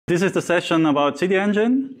This is the session about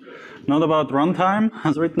CityEngine, not about runtime,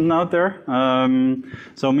 as written out there.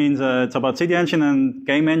 So it means it's about CityEngine and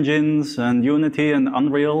game engines and Unity and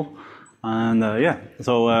Unreal. And yeah,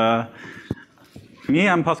 so I'm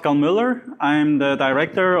Pascal Müller. I'm the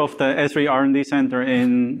director of the Esri R&D Center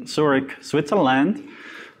in Zurich, Switzerland.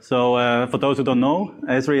 So for those who don't know,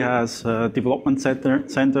 Esri has development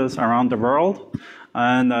centers around the world.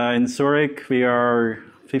 And in Zurich, we are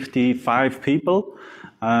 55 people.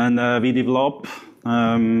 And we develop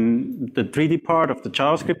the 3D part of the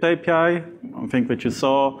JavaScript API, I think which you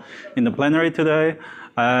saw in the plenary today.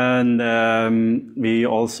 And we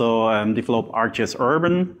also develop ArcGIS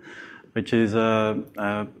Urban, which is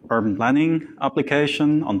a urban planning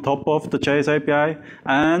application on top of the JS API.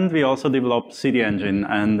 And we also develop CityEngine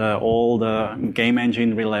and all the game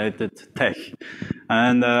engine related tech.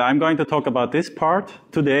 And I'm going to talk about this part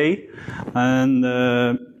today. And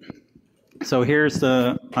so here's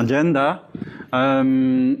the agenda.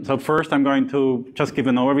 So first I'm going to just give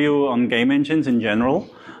an overview on game engines in general,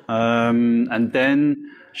 and then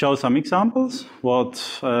show some examples, what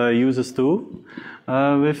users do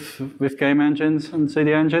with game engines and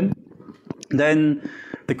CityEngine. Then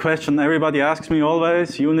the question everybody asks me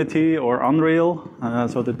always, Unity or Unreal,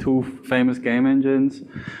 so the two famous game engines.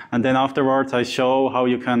 And then afterwards I show how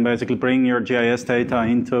you can basically bring your GIS data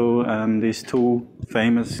into these two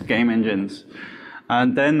famous game engines.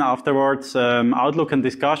 And then afterwards outlook and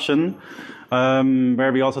discussion,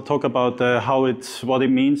 where we also talk about what it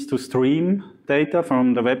means to stream data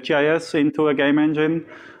from the WebGIS into a game engine.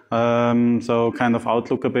 So kind of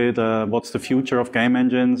outlook a bit, what's the future of game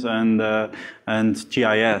engines and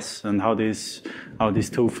GIS, and how these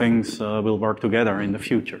two things will work together in the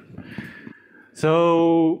future.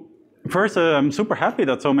 So first, I'm super happy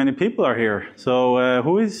that so many people are here. So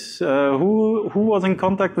who was in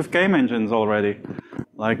contact with game engines already?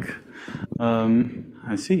 Like,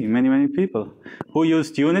 I see many people. Who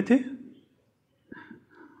used Unity?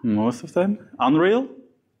 Most of them. Unreal?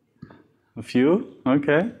 A few,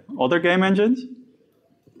 okay. Other game engines?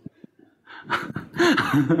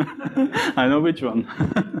 I know which one.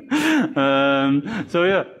 So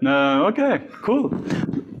yeah, okay, cool.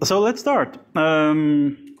 So let's start.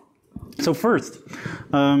 So first,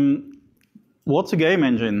 what's a game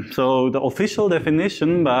engine? So the official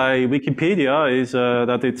definition by Wikipedia is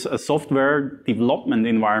that it's a software development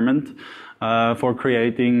environment for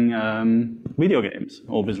creating video games,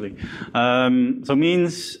 obviously. So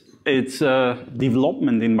means it's a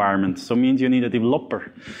development environment, so it means you need a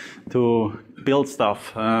developer to build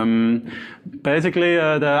stuff. Basically,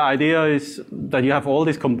 the idea is that you have all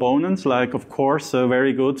these components, like, of course, a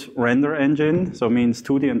very good render engine, so it means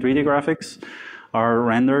 2D and 3D graphics are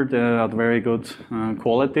rendered at very good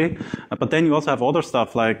quality. But then you also have other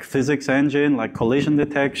stuff like physics engine, like collision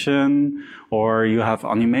detection, or you have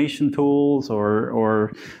animation tools,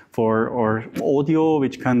 or audio,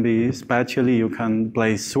 which can be spatially, you can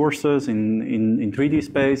place sources in 3D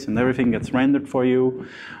space and everything gets rendered for you.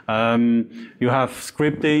 You have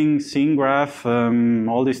scripting, scene graph,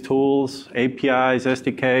 all these tools, APIs,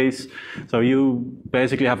 SDKs. So you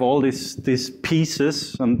basically have all these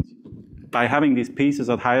pieces, and by having these pieces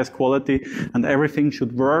at highest quality, and everything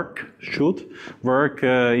should work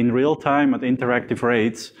in real time at interactive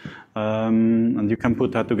rates, and you can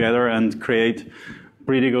put that together and create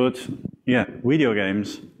pretty good, video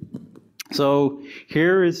games. So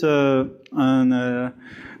here is this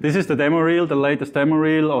is the demo reel, the latest demo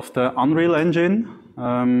reel of the Unreal Engine.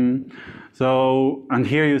 And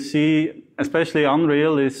here you see, especially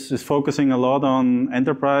Unreal is focusing a lot on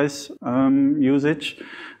enterprise usage.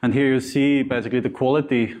 And here you see basically the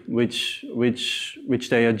quality which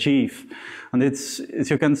they achieve. And it's, as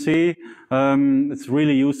you can see, it's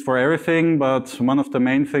really used for everything, but one of the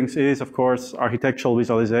main things is, of course, architectural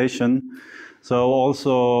visualization. So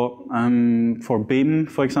also for BIM,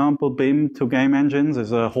 for example, BIM to game engines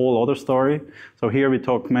is a whole other story. So here we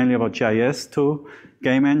talk mainly about GIS to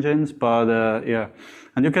game engines, but yeah.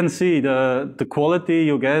 And you can see the quality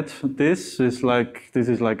you get. This is like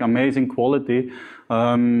amazing quality,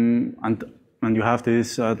 and you have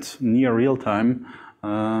this at near real time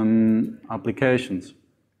applications.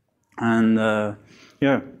 And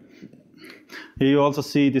yeah, here you also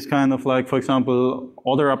see this kind of like, for example,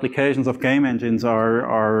 other applications of game engines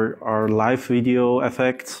are live video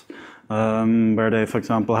effects. Where they, for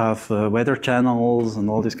example, have weather channels and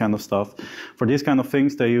all this kind of stuff. For these kind of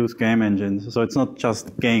things, they use game engines. So it's not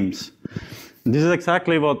just games. This is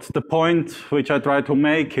exactly what the point which I try to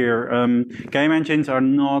make here. Game engines are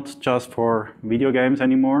not just for video games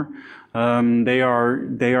anymore. They are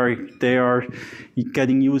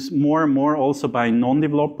getting used more and more also by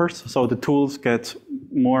non-developers. So the tools get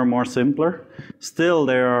more and more simpler. Still,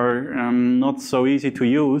 they are not so easy to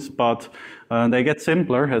use, but they get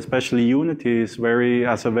simpler. Especially Unity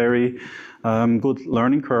has a very good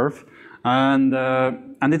learning curve, and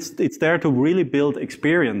it's there to really build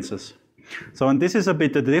experiences. So, and this is a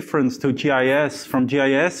bit the difference to GIS. From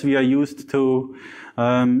GIS, we are used to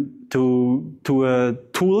a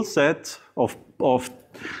tool set of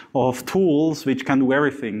tools which can do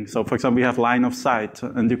everything. So, for example, we have line of sight,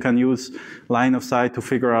 and you can use line of sight to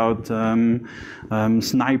figure out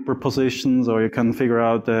sniper positions, or you can figure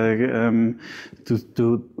out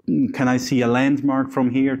can I see a landmark from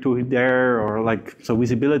here to there, or so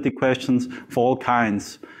visibility questions for all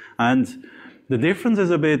kinds. And the difference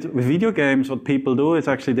is a bit with video games. What people do is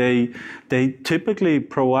actually they typically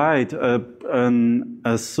provide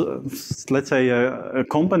let's say a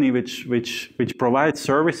company which provides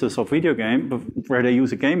services of video game where they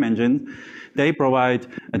use a game engine. They provide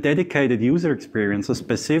a dedicated user experience, a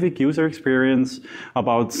specific user experience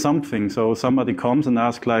about something. So somebody comes and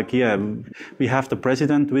asks, yeah, we have the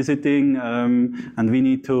president visiting, and we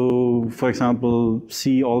need to, for example,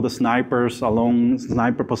 see all the sniper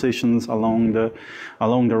positions along the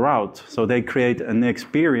route. So they create an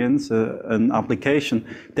experience, an application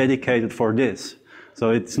dedicated for this.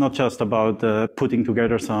 So it's not just about putting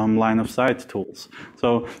together some line of sight tools.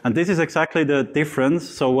 So, and this is exactly the difference.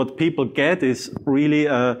 So what people get is really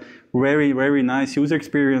a very, very nice user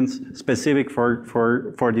experience specific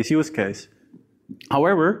for this use case.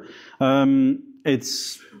 However,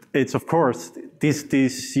 it's of course, this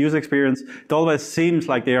user experience, it always seems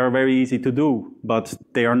like they are very easy to do, but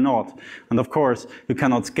they are not. And of course, you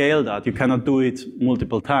cannot scale that. You cannot do it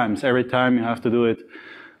multiple times. Every time you have to do it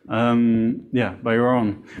by your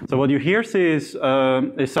own. So what you here see is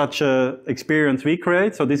such an experience we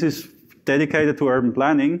create. So this is dedicated to urban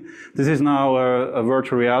planning. This is now a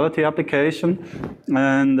virtual reality application.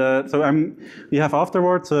 And we have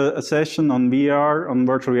afterwards a session on VR, on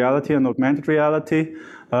virtual reality and augmented reality.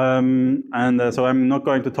 So I'm not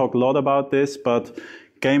going to talk a lot about this, but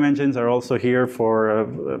game engines are also here for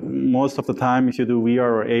most of the time. If you do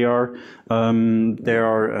VR or AR,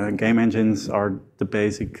 game engines are the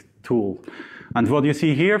basic tool. And what you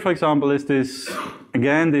see here, for example, is this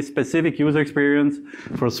specific user experience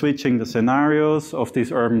for switching the scenarios of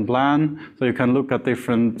this urban plan. So you can look at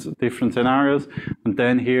different scenarios, and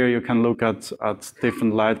then here you can look at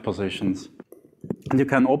different light positions, and you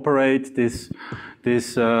can operate this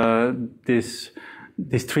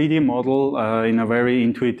 3D model in a very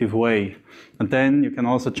intuitive way. And then you can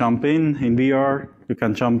also jump in VR, you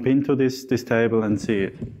can jump into this table and see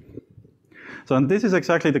it. So, and this is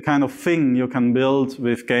exactly the kind of thing you can build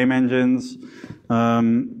with game engines,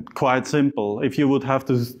 quite simple. If you would have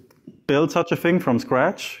to build such a thing from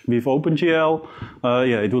scratch with OpenGL,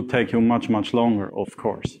 it would take you much, much longer, of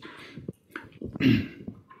course.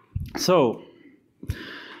 So,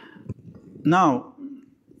 now,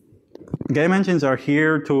 game engines are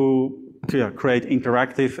here to create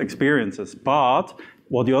interactive experiences, but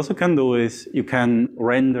what you also can do is you can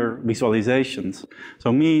render visualizations.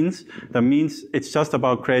 So that means it's just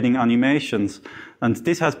about creating animations. And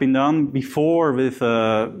this has been done before with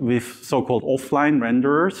so-called offline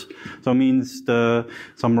renderers. So it means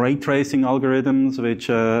some ray tracing algorithms which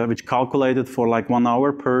calculated for like 1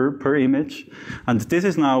 hour per image. And this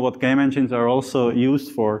is now what game engines are also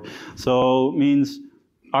used for. So it means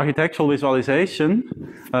architectural visualization.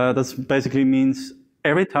 That basically means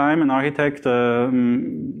every time an architect or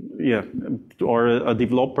a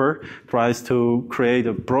developer tries to create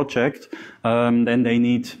a project, then they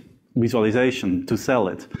need visualization to sell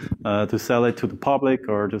it to the public,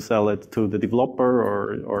 or to sell it to the developer,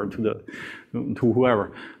 or to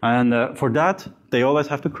whoever. And for that, they always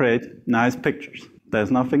have to create nice pictures. There's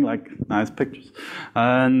nothing like nice pictures.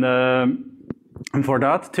 And for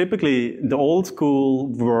that, typically, the old school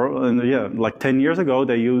world, like 10 years ago,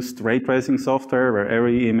 they used ray tracing software where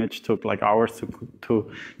every image took like hours to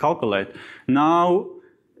calculate. Now,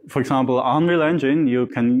 for example, Unreal Engine, you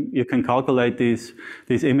can calculate these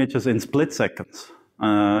images in split seconds.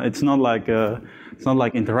 It's not like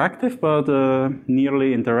interactive, but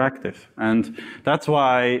nearly interactive, and that's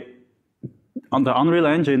why the Unreal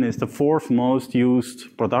Engine is the 4th most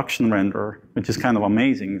used production renderer, which is kind of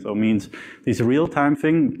amazing. So it means this real-time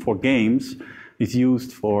thing for games is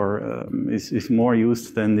used for is more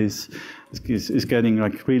used than this is getting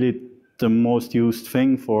like really the most used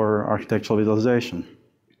thing for architectural visualization.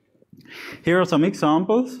 Here are some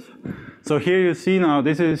examples. So here you see now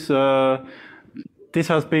this is this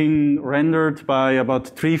has been rendered by about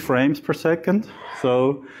 3 frames per second.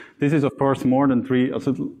 So this is of course more than 3,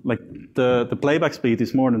 like the playback speed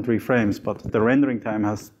is more than 3 frames, but the rendering time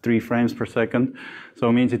has 3 frames per second. So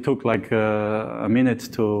it means it took like a minute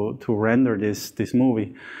to render this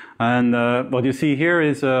movie. And what you see here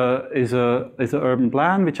is an urban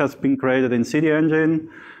plan which has been created in CityEngine,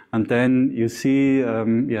 and then you see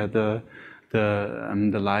yeah,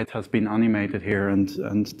 the light has been animated here, and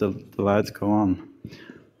the lights go on.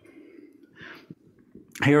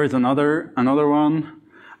 Here is another one,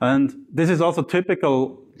 and this is also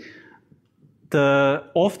typical.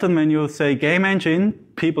 Often when you say game engine,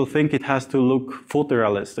 people think it has to look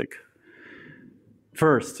photorealistic.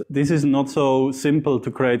 First, this is not so simple to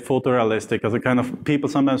create photorealistic, as a kind of people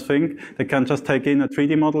sometimes think they can just take in a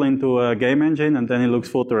 3D model into a game engine and then it looks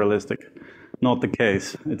photorealistic. Not the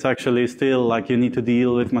case. It's actually still like you need to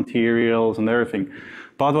deal with materials and everything.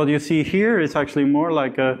 But what you see here is actually more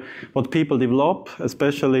like what people develop,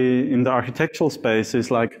 especially in the architectural space, is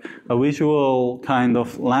like a visual kind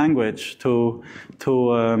of language to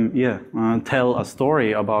tell a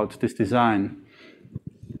story about this design.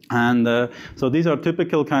 And so these are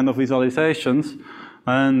typical kind of visualizations.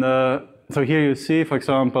 And so here you see, for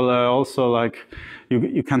example, also like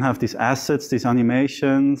you can have these assets, these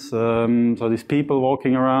animations, so these people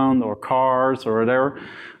walking around or cars or whatever,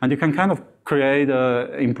 and you can kind of create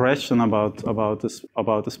an impression about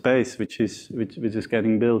the space which is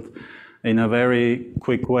getting built in a very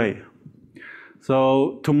quick way.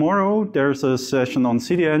 So tomorrow there's a session on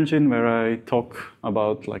CityEngine where I talk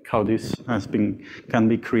about like how this can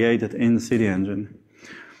be created in CityEngine.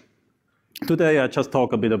 Today I just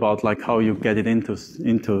talk a bit about like how you get it into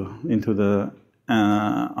the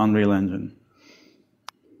Unreal Engine.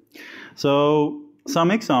 So some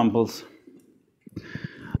examples.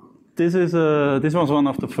 This was one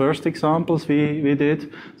of the first examples we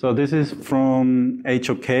did. So this is from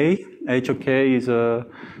HOK. HOK is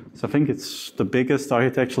I think it's the biggest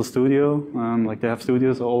architectural studio. Like they have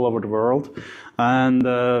studios all over the world, and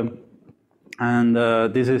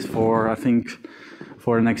this is for, I think,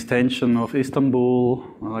 for an extension of Istanbul,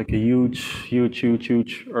 like a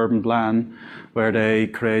huge urban plan, where they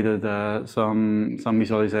created some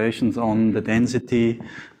visualizations on the density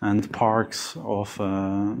and parks of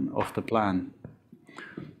the plan.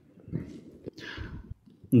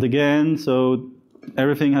 And again, so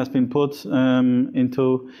everything has been put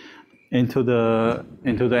into the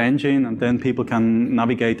engine, and then people can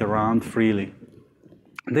navigate around freely.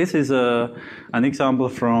 This is an example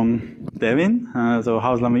from Devin, so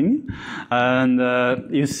Hauslamini. And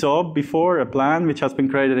you saw before a plan which has been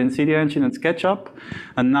created in CityEngine and SketchUp,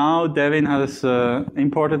 and now Devin has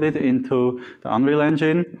imported it into the Unreal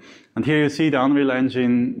Engine. And here you see the Unreal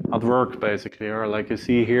Engine at work, basically, or like you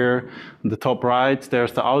see here on the top right,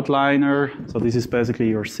 there's the outliner. So this is basically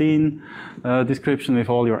your scene description with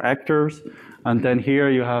all your actors. And then here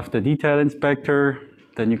you have the detail inspector.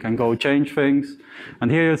 Then you can go change things.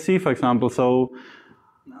 And here you see, for example, so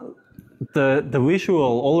the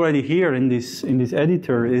visual already here in this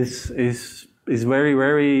editor is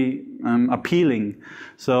very appealing.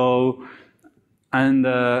 So and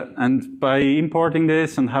by importing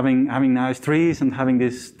this and having nice trees and having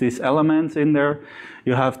these elements in there,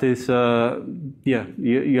 you have this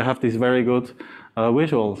you have these very good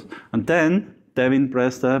visuals. And then Devin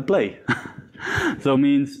pressed play. So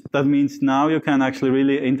that means now you can actually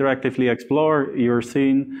really interactively explore your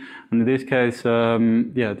scene. And in this case,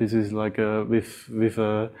 this is like with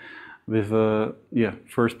a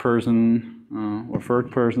first person or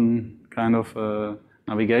third person kind of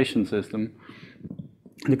navigation system.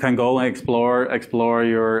 You can go and explore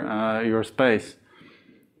your space.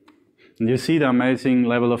 And you see the amazing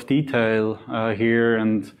level of detail here,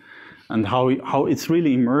 and how it's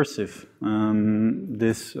really immersive,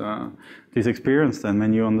 this experience then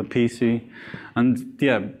when you're on the PC. And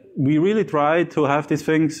yeah, we really try to have these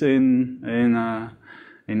things in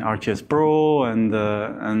ArcGIS Pro and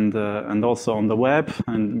also on the web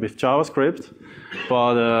and with JavaScript.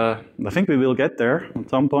 But I think we will get there at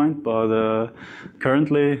some point, but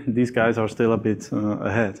currently these guys are still a bit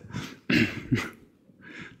ahead.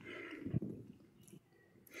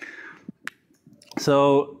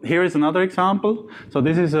 So here is another example. So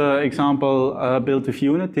this is an example built with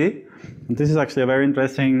Unity. And this is actually a very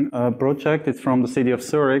interesting project. It's from the city of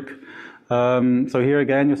Zurich. So here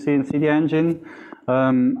again you see in CityEngine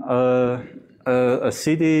a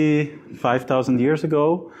city 5,000 years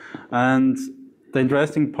ago. And the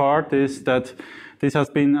interesting part is that this has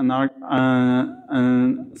been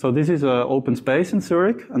so this is an open space in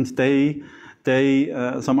Zurich, and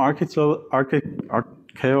some architectural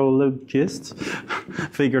archaeologists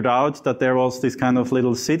figured out that there was this kind of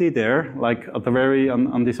little city there, like at the very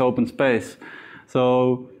on this open space.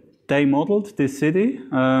 So they modeled this city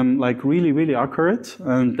like really, really accurate,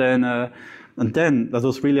 and then that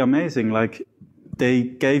was really amazing. Like they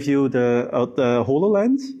gave you the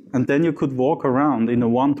HoloLens, and then you could walk around in a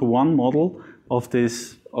one-to-one model of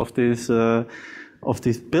these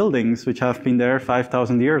buildings which have been there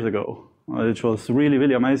 5,000 years ago, which was really,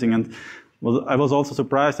 really amazing. And well, I was also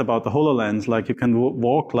surprised about the HoloLens. Like you can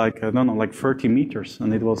walk like, I don't know, like 30 meters,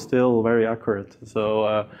 and it was still very accurate. So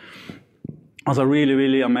it was a really,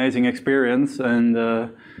 really amazing experience, and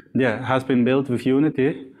yeah, it has been built with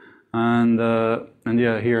Unity, and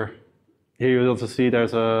yeah, here you also see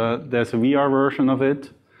there's a VR version of it.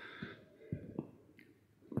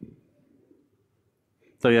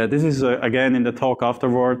 So yeah, this is again in the talk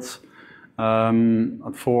afterwards.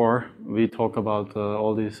 At 4, we talk about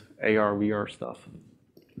all this AR, VR stuff.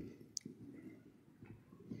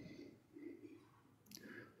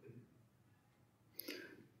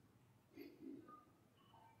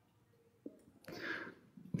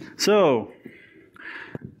 So,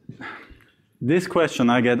 this question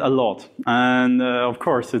I get a lot, and of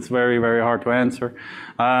course it's very, very hard to answer.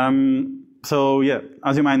 So yeah,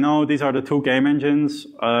 as you might know, these are the 2 game engines.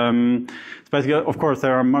 Basically, of course,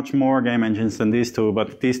 there are much more game engines than these 2,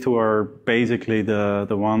 but these 2 are basically the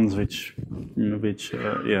ones which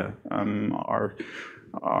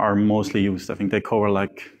are mostly used. I think they cover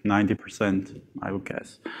like 90%, I would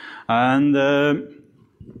guess. And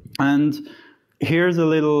here's a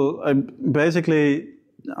little, basically,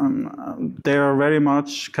 they are very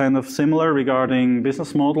much kind of similar regarding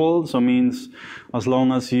business model. So means as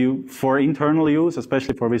long as you, for internal use,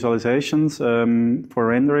 especially for visualizations, for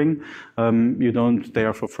rendering, they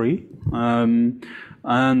are for free. And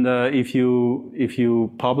if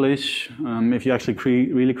you publish, if you actually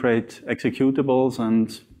really create executables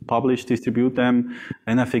and publish, distribute them,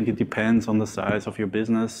 then I think it depends on the size of your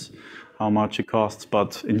business, how much it costs,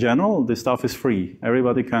 but in general, this stuff is free.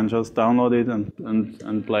 Everybody can just download it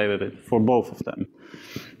and play with it for both of them.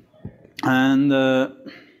 And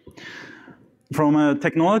from a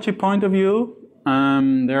technology point of view,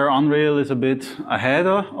 Unreal is a bit ahead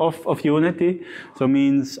of Unity. So it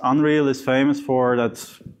means Unreal is famous for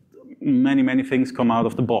that many things come out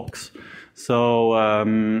of the box. So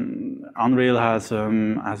Unreal has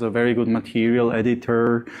a very good material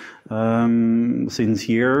editor since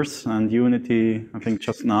years, and Unity, I think,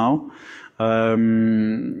 just now.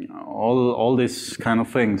 All these kind of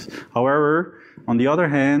things. However, on the other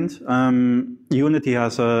hand, Unity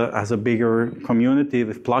has a bigger community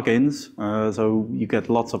with plugins, so you get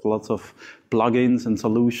lots of plugins and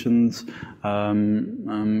solutions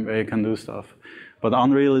where you can do stuff. But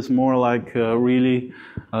Unreal is more like really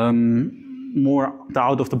more the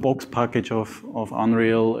out-of-the-box package of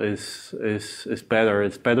Unreal is better.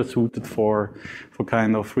 It's better suited for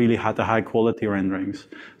kind of really high-quality renderings.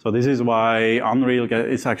 So this is why Unreal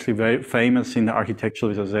is actually very famous in the architectural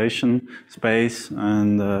visualization space.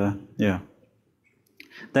 And yeah.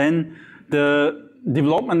 Then the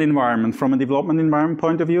development environment, from a development environment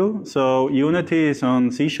point of view. So Unity is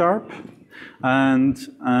on C#. And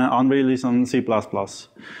Unreal is on C++.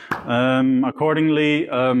 Accordingly,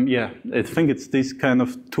 yeah, I think it's this kind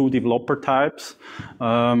of 2 developer types.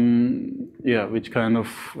 Yeah, which kind of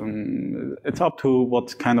it's up to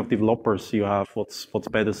what kind of developers you have, what's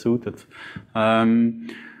better suited.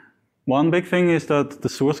 One big thing is that the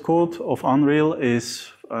source code of Unreal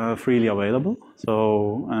is freely available,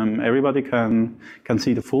 so everybody can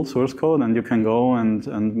see the full source code, and you can go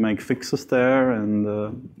and make fixes there, and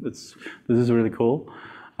this is really cool.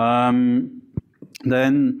 Then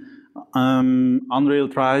Unreal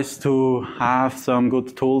tries to have some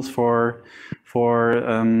good tools for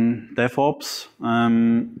DevOps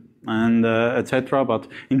and etc. But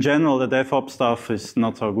in general, the DevOps stuff is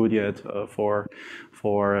not so good yet for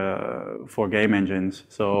game engines.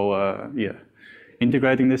 So yeah.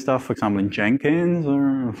 Integrating this stuff, for example, in Jenkins,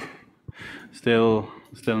 or still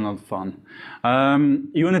not fun.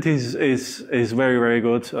 Unity is very, very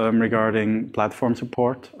good regarding platform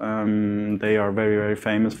support. They are very, very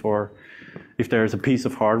famous for, if there's a piece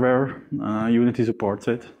of hardware, Unity supports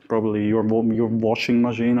it. Probably your washing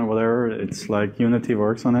machine or whatever, it's like Unity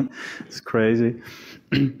works on it. It's crazy.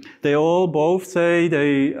 They all both say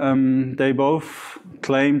they both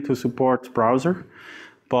claim to support browser.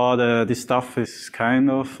 But this stuff is kind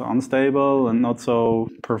of unstable and not so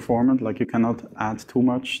performant, like you cannot add too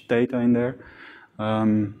much data in there.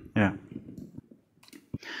 Yeah.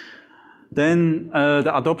 Then the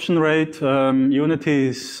adoption rate, Unity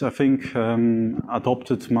is, I think,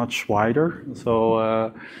 adopted much wider.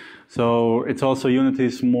 So it's also Unity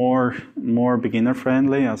is more beginner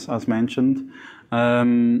friendly, as mentioned.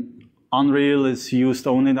 Unreal is used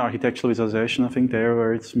only in architectural visualization, I think, there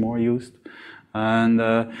where it's more used. And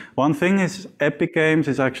one thing is, Epic Games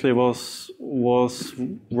is actually was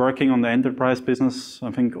working on the enterprise business,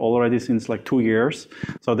 I think, already since like 2 years.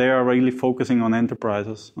 So they are really focusing on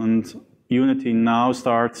enterprises, and Unity now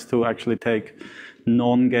starts to actually take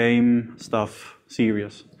non-game stuff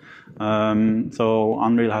serious. So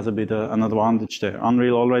Unreal has a bit an advantage there.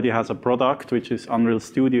 Unreal already has a product which is Unreal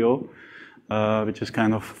Studio, which is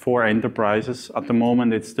kind of for enterprises. At the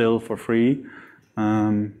moment, it's still for free.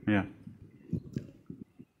 Yeah.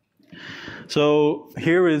 So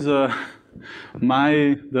here is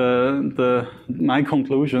my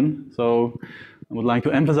conclusion. So I would like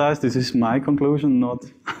to emphasize this is my conclusion, not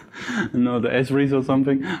the Esri's or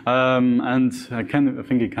something. And I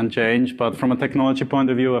think it can change, but from a technology point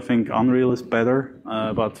of view, I think Unreal is better.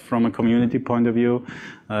 But from a community point of view,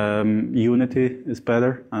 Unity is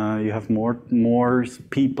better. You have more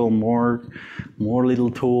people, more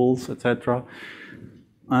little tools, etc.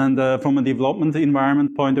 And from a development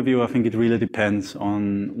environment point of view, I think it really depends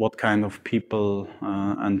on what kind of people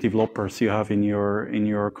and developers you have in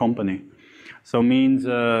your company. So means,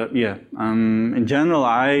 in general,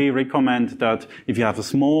 I recommend that if you have a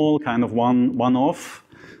small kind of one-off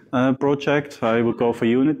project, I would go for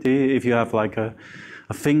Unity. If you have like a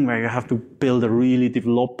thing where you have to build a really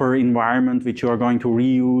developer environment which you are going to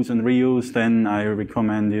reuse, then I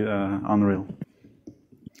recommend Unreal.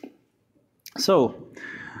 So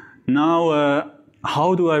now,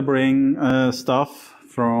 how do I bring stuff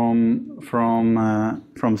from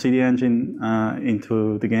CityEngine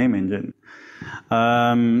into the game engine?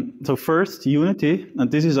 So first, Unity,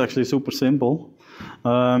 and this is actually super simple.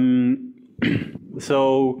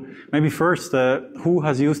 So maybe first, who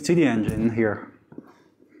has used CityEngine here?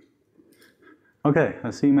 Okay,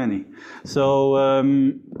 I see many. So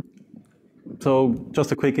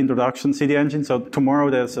just a quick introduction, CityEngine. So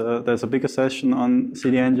tomorrow there's a bigger session on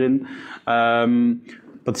CityEngine.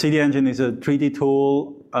 But CityEngine is a 3D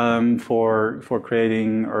tool for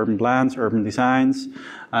creating urban plans, urban designs,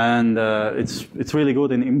 and it's really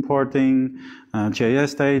good in importing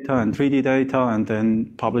GIS data and 3D data, and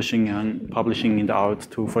then publishing it out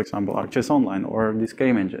to, for example, ArcGIS Online or these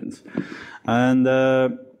game engines. And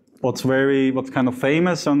what's kind of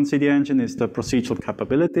famous on CityEngine is the procedural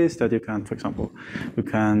capabilities that you can, for example, you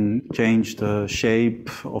can change the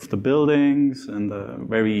shape of the buildings and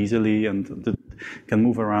very easily, and can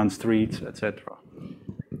move around streets, etc.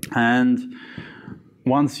 And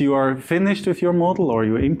once you are finished with your model, or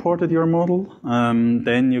you imported your model,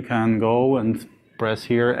 then you can go and press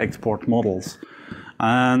here, export models.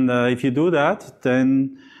 And if you do that,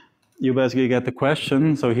 then you basically get the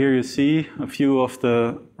question. So here you see a few of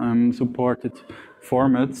the supported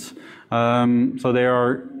formats. So they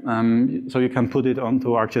are, so you can put it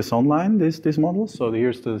onto ArcGIS Online, these models. So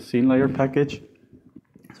here's the scene layer package.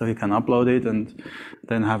 So you can upload it and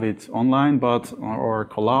then have it online, or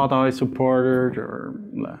Collada is supported,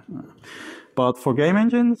 but for game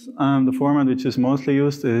engines, the format which is mostly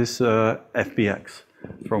used is FBX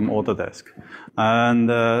from Autodesk. And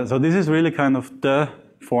so this is really kind of the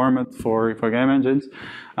format for game engines.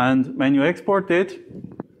 And when you export it,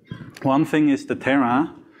 one thing is the terrain,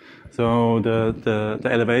 so the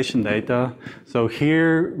elevation data. So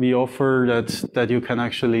here we offer that you can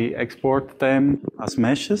actually export them as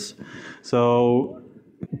meshes. So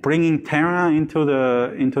bringing terrain into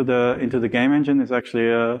the game engine is actually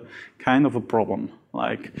a kind of a problem.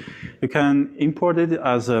 Like, you can import it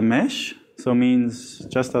as a mesh. So means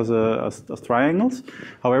just as triangles.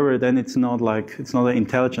 However, then it's not an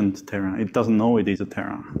intelligent terrain. It doesn't know it is a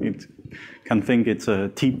terrain. It can think it's a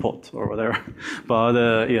teapot or whatever. But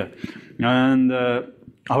yeah, and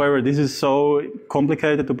however, this is so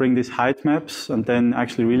complicated to bring these height maps and then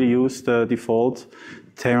actually really use the default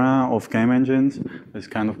terrain of game engines. It's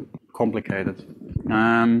kind of complicated.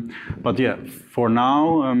 But yeah, for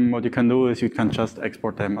now, what you can do is you can just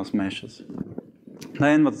export them as meshes.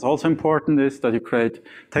 Then what's also important is that you create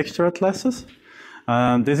texture atlases.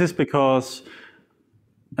 This is because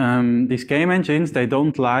these game engines, they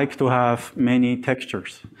don't like to have many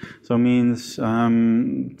textures. So it means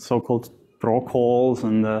so-called draw calls,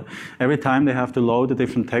 and every time they have to load a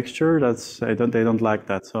different texture, they don't like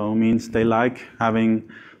that. So it means they like having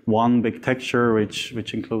one big texture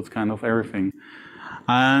which includes kind of everything.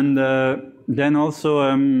 And then also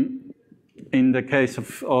in the case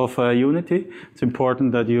of Unity, it's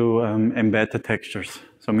important that you embed the textures.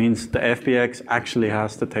 So it means the FBX actually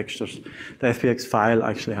has the textures. The FBX file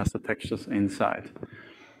actually has the textures inside.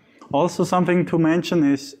 Also something to mention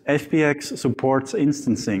is FBX supports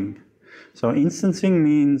instancing. So instancing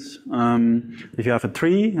means if you have a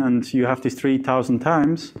tree and you have this tree 1,000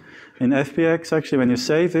 times, in FBX actually when you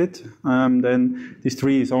save it, then this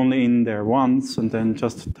tree is only in there once and then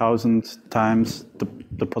just 1,000 times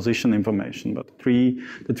the position information, but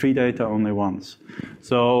the tree data only once.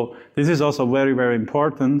 So this is also very, very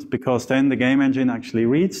important because then the game engine actually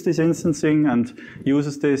reads this instancing and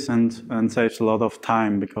uses this and saves a lot of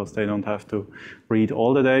time because they don't have to read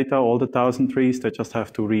all the data, all the 1,000 trees, they just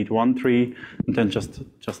have to read one tree and then just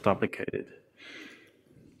duplicate it.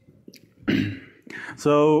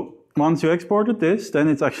 So once you exported this, then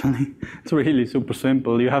it's really super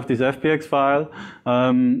simple. You have this FBX file,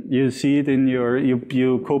 you see it in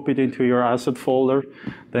you copy it into your asset folder,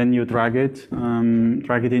 then you drag it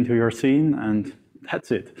into your scene, and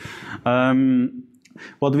that's it.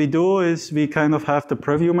 What we do is we kind of have the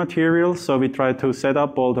preview materials, so we try to set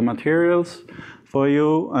up all the materials for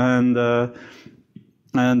you, and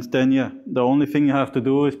then yeah, the only thing you have to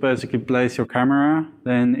do is basically place your camera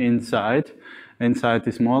then inside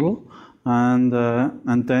this model, and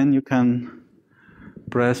then you can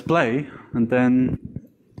press play, and then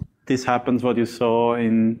this happens what you saw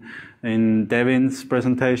in Devin's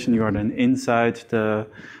presentation. You are then inside your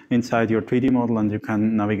 3D model and you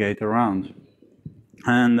can navigate around.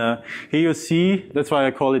 And here you see, that's why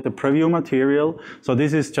I call it a preview material. So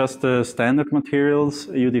this is just the standard materials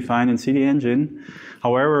you define in CityEngine.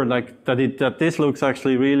 However, like that this looks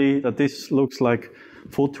like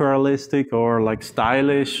photorealistic or like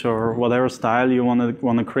stylish or whatever style you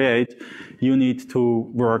want to create, you need to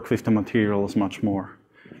work with the materials much more.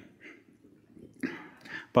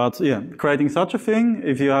 But yeah, creating such a thing,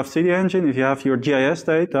 if you have CityEngine, if you have your GIS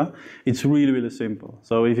data, it's really, really simple.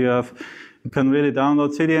 So if you can really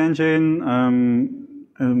download CityEngine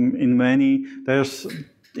in many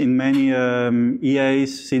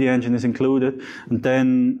EAs, CityEngine is included, and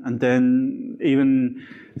then even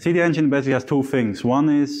CityEngine basically has two things. One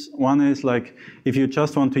is like if you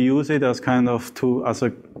just want to use it as kind of as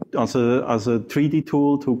a 3D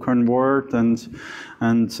tool to convert and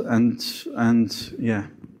yeah,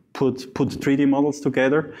 put 3D models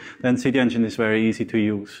together, then CityEngine is very easy to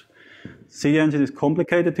use. CityEngine is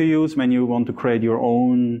complicated to use when you want to create your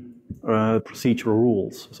own procedural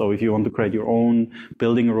rules. So if you want to create your own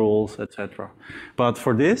building rules, etc. But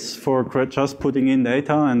for this, for just putting in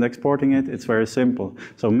data and exporting it, it's very simple.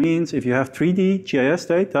 So it means if you have 3D GIS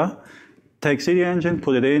data, take CityEngine,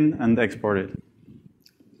 put it in, and export it.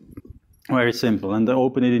 Very simple, and then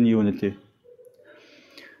open it in Unity.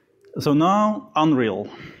 So now Unreal.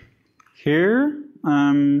 Here,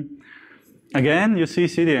 again, you see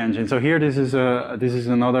CityEngine. So here, this is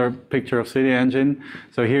another picture of CityEngine.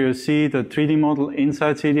 So here you see the 3D model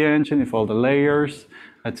inside CityEngine with all the layers,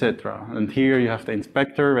 etc. And here you have the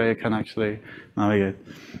inspector where you can actually navigate.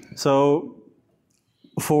 So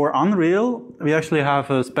for Unreal, we actually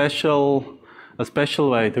have a special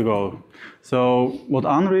way to go. So what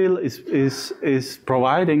Unreal is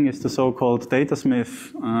providing is the so-called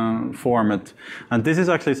datasmith format. And this is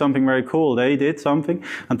actually something very cool. They did something.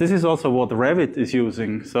 And this is also what Revit is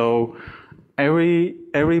using. So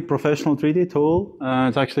every professional 3D tool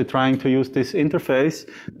is actually trying to use this interface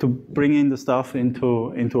to bring in the stuff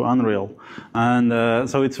into Unreal. And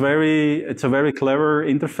so it's a very clever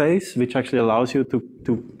interface, which actually allows you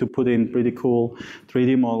to put in pretty cool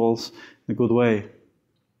 3D models in a good way.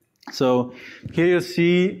 So here you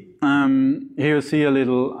see a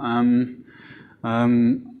little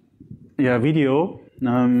video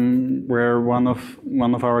where one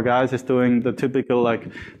of our guys is doing the typical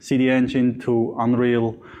like CityEngine to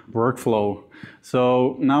Unreal workflow.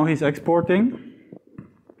 So now he's exporting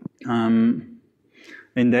in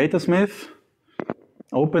Datasmith,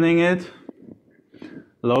 opening it,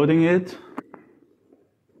 loading it.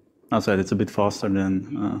 I said it's a bit faster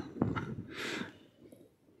than.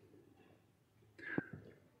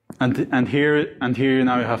 And here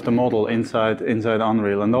now you have the model inside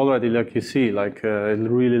Unreal, and already like you see, like it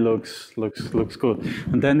really looks good.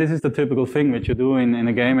 And then this is the typical thing which you do in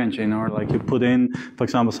a game engine, or like you put in, for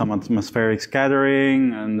example, some atmospheric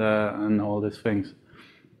scattering and all these things.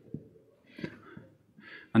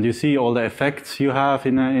 And you see all the effects you have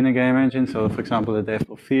in a game engine. So, for example, the depth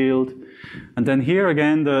of field, and then here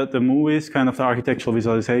again the movies, kind of the architectural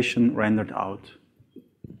visualization rendered out.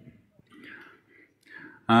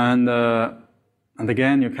 And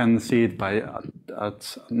again, you can see it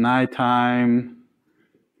at nighttime.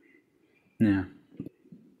 Yeah.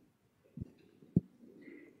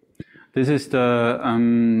 This is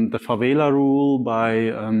the favela rule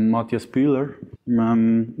by Matthias Bühler,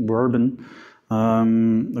 Bourbon,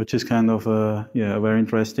 which is kind of a very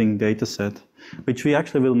interesting data set, which we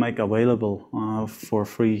actually will make available for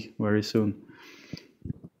free very soon.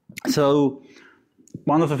 So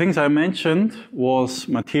one of the things I mentioned was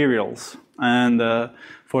materials, and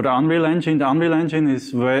for the Unreal Engine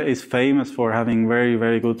is famous for having very,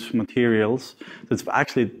 very good materials. It's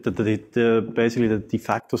actually basically the de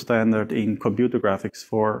facto standard in computer graphics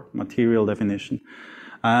for material definition.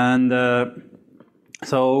 And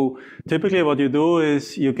so typically what you do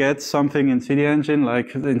is you get something in CityEngine,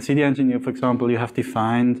 like in CityEngine, for example, you have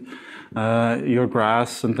defined your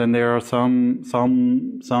grass, and then there are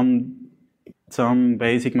some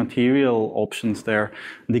basic material options there.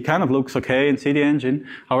 And it kind of looks okay in CityEngine.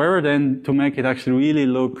 However, then to make it actually really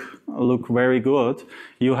look very good,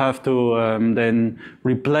 you have to then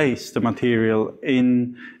replace the material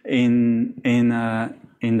in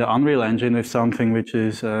the Unreal Engine with something which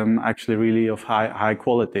is actually really of high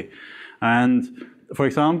quality. And for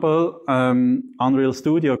example, Unreal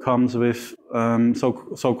Studio comes with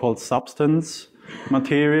so-called substance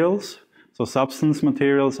materials. So substance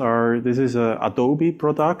materials this is a Adobe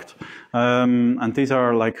product, and these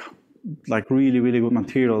are like really, really good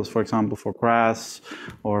materials, for example, for grass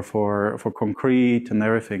or for concrete and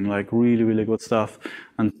everything, like really, really good stuff.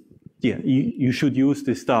 And yeah, you should use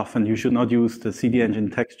this stuff, and you should not use the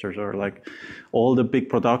CityEngine textures, or like all the big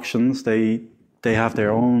productions, they have their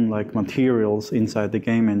own like materials inside the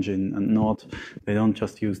game engine, and they don't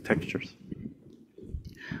just use textures.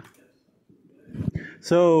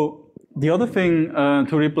 So the other thing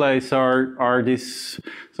to replace are this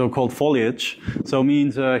so-called foliage. So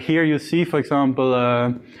means here you see, for example,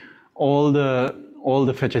 all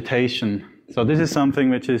the vegetation. So this is something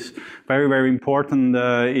which is very, very important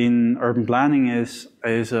in urban planning. Is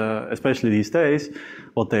especially these days,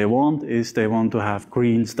 what they want to have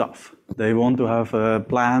green stuff. They want to have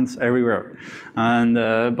plants everywhere, and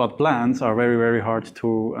but plants are very, very hard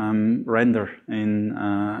to render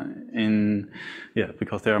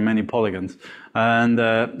because there are many polygons. And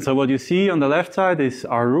so what you see on the left side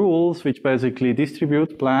are rules which basically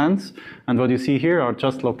distribute plants, and what you see here are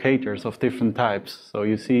just locators of different types. So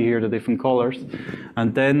you see here the different colors,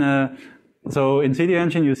 and then so in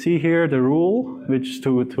CityEngine you see here the rule which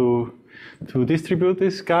to distribute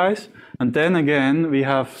these guys, and then again we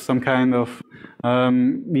have some kind of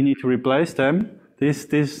we need to replace them,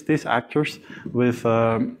 these actors with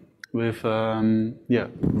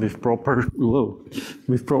proper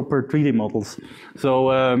 3D models.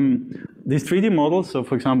 So these 3D models, so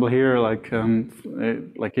for example here,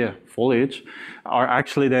 foliage, are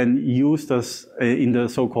actually then used as in the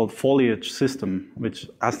so-called foliage system, which,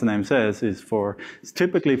 as the name says, it's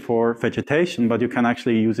typically for vegetation, but you can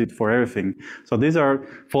actually use it for everything. So these are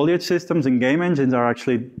foliage systems in game engines are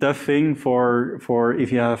actually the thing for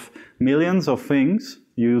if you have millions of things.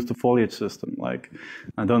 You use the foliage system, like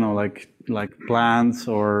I don't know, like plants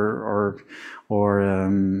or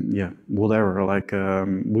whatever, like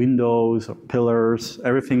windows or pillars.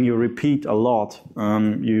 Everything you repeat a lot,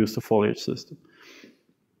 you use the foliage system.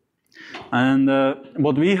 And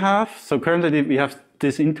what we have, so currently we have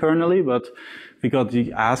this internally, but we got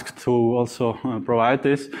asked to also provide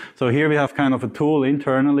this. So here we have kind of a tool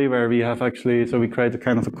internally where we have actually, so we create a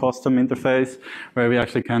kind of a custom interface where we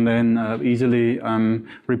actually can then easily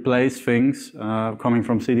replace things coming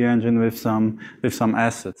from CityEngine with some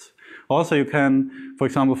assets. Also, you can, for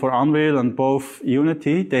example, for Unreal and both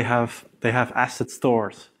Unity, they have asset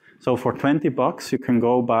stores. So for $20, you can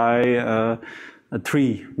go buy a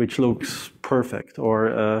tree which looks perfect, or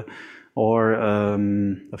a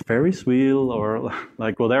Ferris wheel, or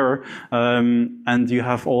like whatever, and you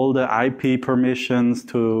have all the IP permissions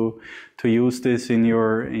to use this in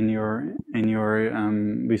your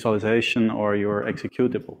visualization or your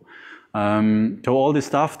executable. So all this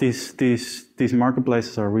stuff, these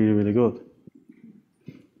marketplaces are really, really good.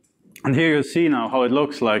 And here you see now how it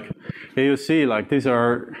looks like. Here you see like these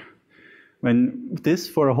are, when this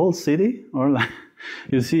for a whole city, or like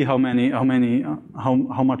you see how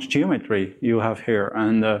much geometry you have here,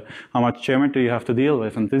 and how much geometry you have to deal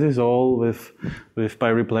with, and this is all by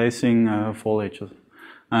replacing foliages.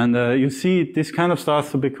 And you see this kind of starts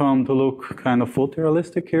to look kind of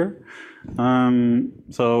photorealistic here.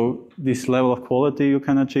 So this level of quality you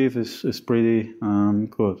can achieve is pretty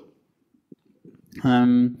good.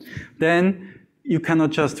 Then you cannot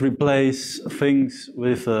just replace things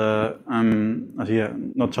with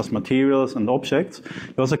not just materials and objects.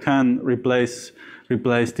 You also can replace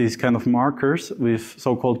replace these kind of markers with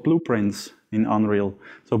so-called blueprints in Unreal.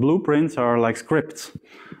 So blueprints are like scripts.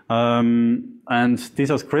 And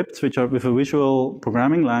these are scripts which are with a visual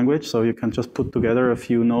programming language, so you can just put together a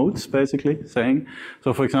few nodes, basically, saying.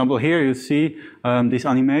 So for example, here you see these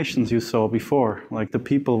animations you saw before, like the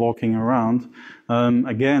people walking around.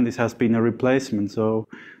 Again, this has been a replacement, so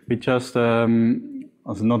we just,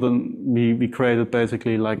 we created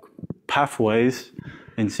basically like pathways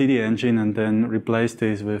in CityEngine and then replaced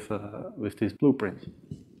these with these blueprints.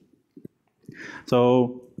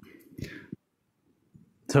 So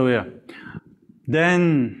yeah.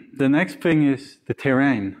 Then the next thing is the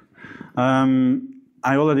terrain.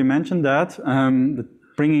 I already mentioned that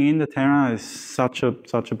bringing in the terrain is such a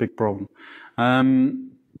big problem.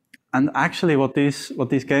 And actually, what these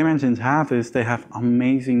game engines have is they have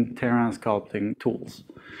amazing terrain sculpting tools.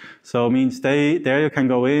 So it means there you can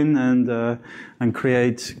go in and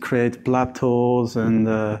create plateaus and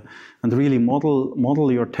really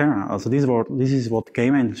model your terrain. So this is what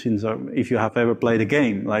game engines are. If you have ever played a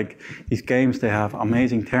game, like these games, they have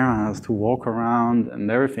amazing terrains to walk around and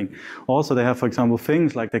everything. Also, they have, for example,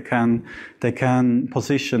 things like they can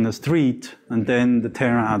position a street and then the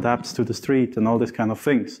terrain adapts to the street and all these kind of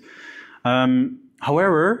things.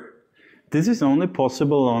 However, this is only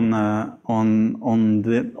possible on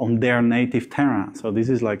their native terrain. So this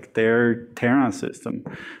is like their terrain system,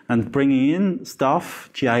 and bringing in stuff,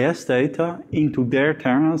 GIS data, into their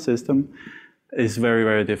terrain system is very,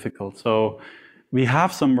 very difficult. So we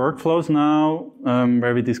have some workflows now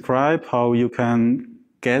where we describe how you can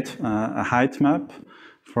get a height map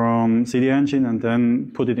from CityEngine and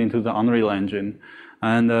then put it into the Unreal Engine.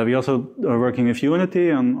 And we also are working with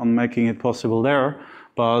Unity on making it possible there.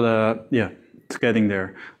 But yeah, it's getting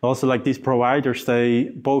there. Also, like these providers,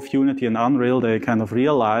 both Unity and Unreal, they kind of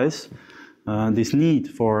realize this need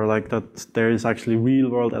for like that there is actually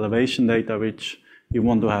real-world elevation data which you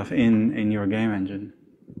want to have in your game engine.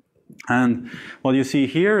 And what you see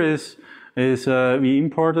here is we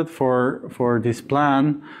imported for this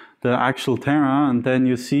plan the actual terrain, and then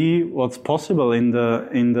you see what's possible in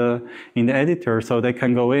the editor, so they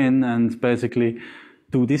can go in and basically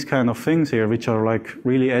do these kind of things here, which are like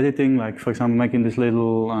really editing, like for example making this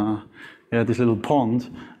little this little pond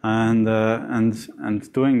and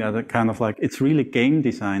doing that kind of like, it's really game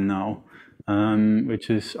design now, which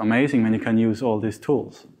is amazing when you can use all these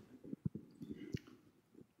tools.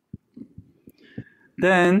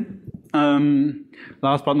 Then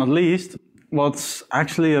last but not least, what's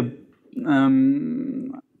actually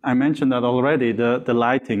I mentioned that already, the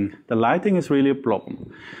lighting. The lighting is really a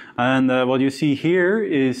problem. And what you see here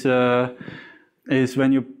is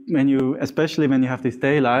when you especially when you have this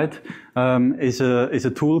daylight, is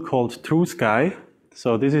a tool called True Sky.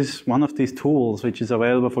 So this is one of these tools which is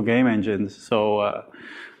available for game engines. So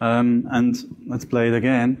and let's play it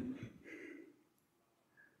again.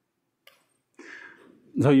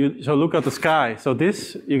 So look at the sky. So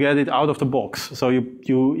this, you get it out of the box. So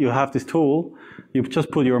you have this tool, you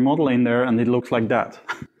just put your model in there and it looks like that.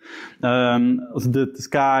 The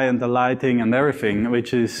sky and the lighting and everything,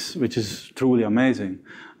 which is truly amazing.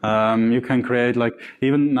 You can create like,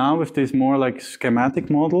 even now with this more like schematic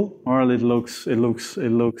model, or it looks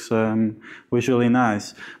visually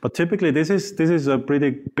nice. But typically this is a pretty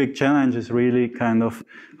big challenge. Is really kind of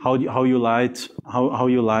how you light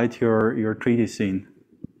your 3D scene.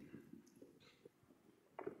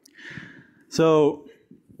 So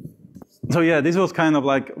yeah, this was kind of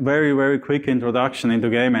like very, very quick introduction into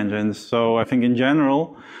game engines. So I think in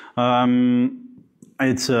general,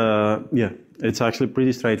 it's actually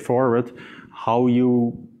pretty straightforward how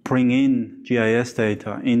you bring in GIS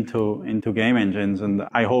data into game engines. And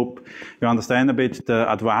I hope you understand a bit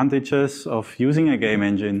the advantages of using a game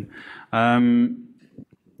engine.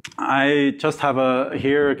 I just have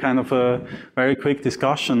here kind of a very quick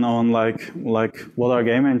discussion on like what are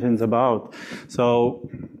game engines about. So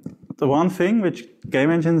the one thing which game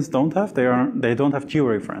engines don't have, they don't have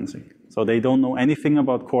georeferencing. So they don't know anything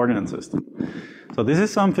about coordinate system. So this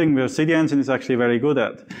is something where CityEngine is actually very good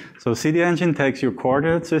at. So CityEngine takes your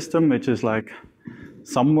coordinate system, which is like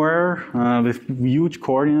somewhere with huge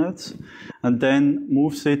coordinates, and then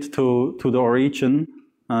moves it to the origin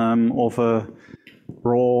of a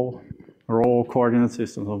raw coordinate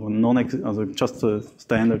system, of just a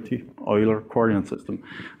standard Euler coordinate system,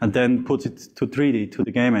 and then puts it to 3D, to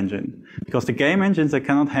the game engine. Because the game engines, they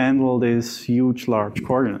cannot handle these huge, large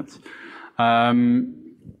coordinates.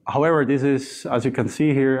 However, this is, as you can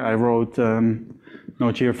see here, I wrote no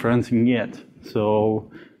georeferencing yet. So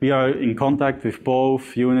we are in contact with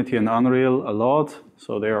both Unity and Unreal a lot.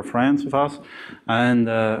 So they are friends with us, and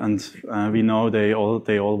we know they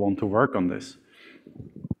all want to work on this.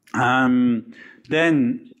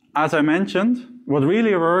 Then, as I mentioned, what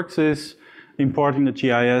really works is importing the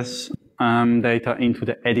GIS data into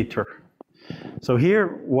the editor. So here,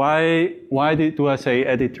 why do I say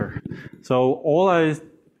editor? So all I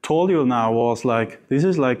told you now was like, this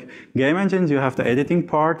is like game engines, you have the editing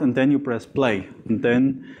part and then you press play. And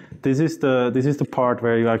then this is the part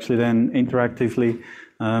where you actually then interactively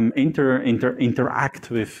interact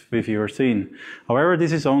with your scene. However,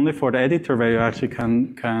 this is only for the editor where you actually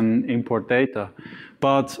can import data.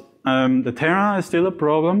 But the Terra is still a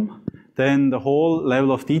problem. Then the whole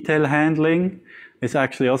level of detail handling is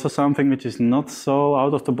actually also something which is not so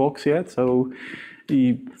out of the box yet. So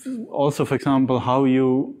also, for example, how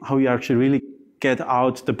you actually really get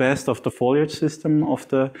out the best of the foliage system of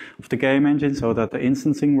the game engine, so that the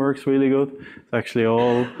instancing works really good. It's actually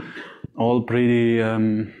all pretty,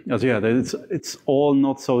 it's all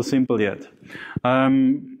not so simple yet,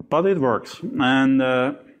 but it works. And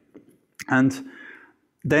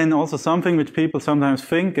then also something which people sometimes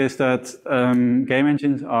think is that game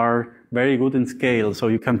engines are very good in scale, so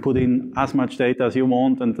you can put in as much data as you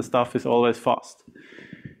want and the stuff is always fast.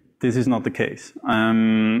 This is not the case.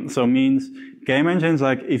 So means game engines,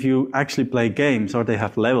 like if you actually play games or they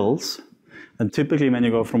have levels, and typically when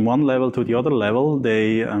you go from one level to the other level,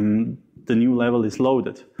 the new level is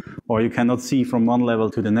loaded, or you cannot see from one level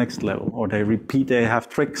to the next level, or they have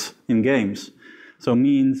tricks in games. So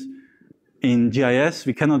means in GIS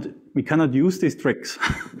we cannot use these tricks.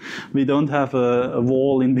 We don't have a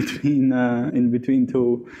wall in between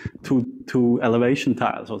two elevation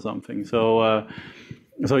tiles or something.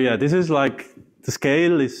 So yeah, this is like the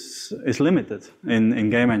scale is limited in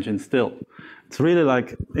game engine still. It's really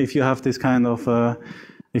like if you have this kind of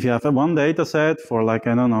if you have one data set for like,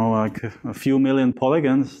 I don't know, like a few million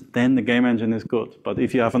polygons, then the game engine is good. But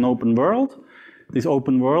if you have an open world, this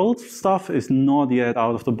open world stuff is not yet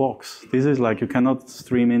out of the box. This is like you cannot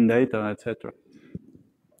stream in data, etc.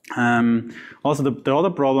 Also, the other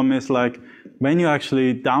problem is like when you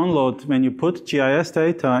actually when you put GIS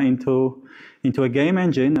data into a game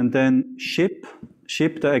engine and then ship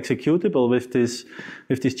the executable with this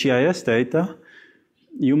GIS data,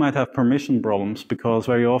 you might have permission problems, because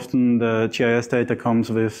very often the GIS data comes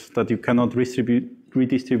with that you cannot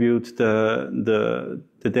redistribute the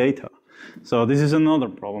data. So this is another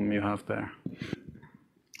problem you have there.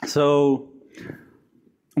 So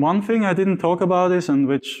one thing I didn't talk about is, and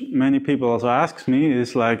which many people also ask me,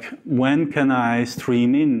 is like, when can I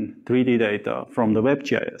stream in 3D data from the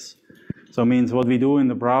WebGIS? So it means what we do in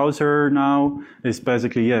the browser now is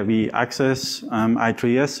basically, yeah, we access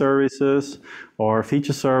I3S services or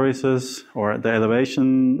feature services or the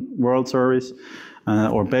elevation world service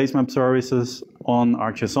or base map services on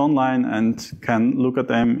ArcGIS Online and can look at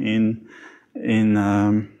them in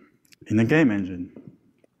a game engine.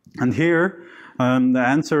 And here the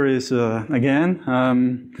answer is, again,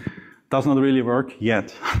 does not really work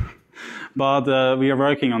yet. But we are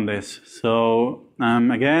working on this. So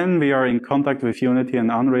again, we are in contact with Unity and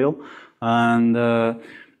Unreal, and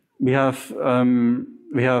we have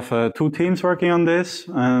 2 teams working on this.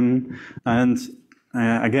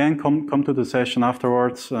 Again, come to the session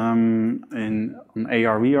afterwards on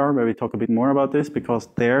AR/VR, where we talk a bit more about this, because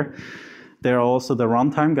they're also the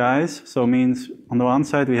runtime guys. So it means on the one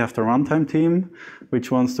side we have the runtime team, which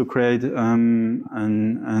wants to create an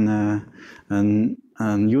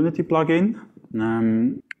Unity plugin,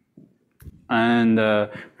 and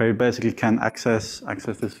where you basically can access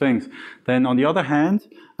these things. Then on the other hand,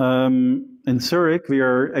 in Zurich we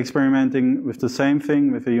are experimenting with the same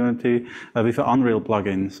thing with a Unity, with an Unreal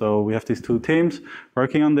plugin. So we have these 2 teams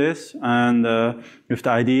working on this, and with the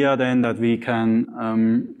idea then that we can,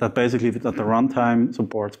 that basically that the runtime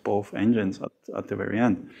supports both engines at the very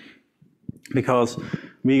end. Because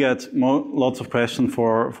we get lots of questions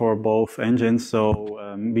for both engines, so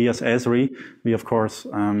we as Esri, we of course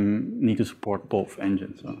need to support both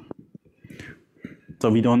engines. So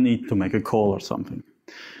we don't need to make a call or something.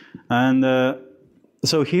 And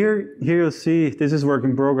so here you see this is work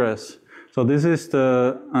in progress. So this is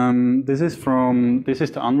the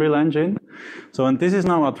Unreal Engine. So and this is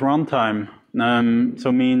now at runtime.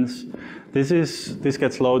 So means this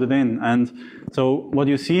gets loaded in, and so what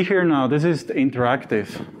you see here now, this is the interactive.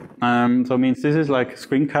 So it means this is like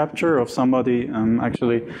screen capture of somebody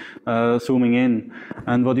actually zooming in,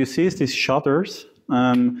 and what you see is these shutters,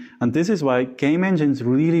 and this is why game engines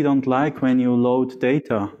really don't like when you load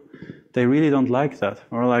data. They really don't like that,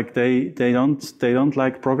 or like they don't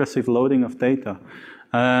like progressive loading of data,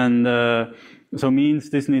 and So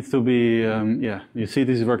means this needs to be, yeah, you see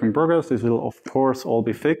this is work in progress. This will of course all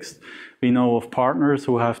be fixed. We know of partners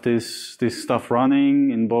who have this stuff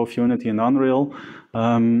running in both Unity and Unreal,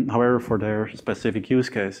 however, for their specific use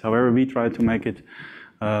case. However, we try to make it,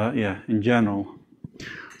 yeah, in general.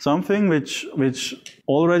 Something which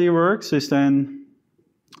already works is then,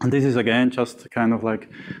 and this is again just kind of like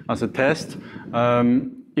as a test,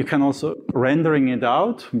 you can also, rendering it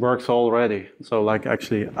out works already. So like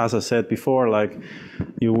actually, as I said before, like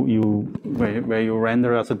where you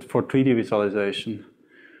render as for 3D visualization.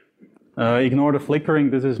 Ignore the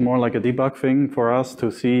flickering, this is more like a debug thing for us to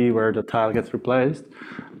see where the tile gets replaced.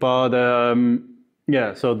 But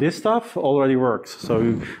yeah, so this stuff already works.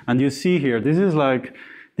 So, and you see here, this is like,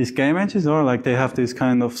 these game engines are like, they have this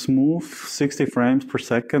kind of smooth 60 frames per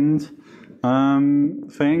second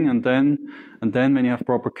thing, and then when you have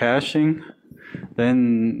proper caching,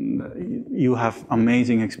 then you have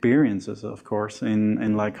amazing experiences, of course,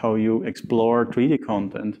 in like how you explore 3D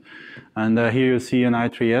content. And here you see an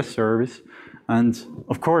I3S service, and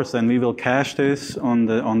of course, then we will cache this on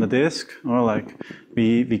the disk, or like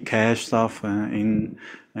we cache stuff in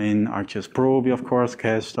ArcGIS Pro. We of course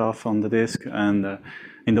cache stuff on the disk, and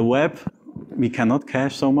in the web we cannot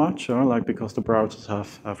cache so much, or like because the browsers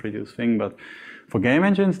have reduced thing. But for game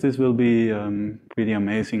engines, this will be pretty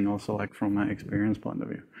amazing, also like from an experience point of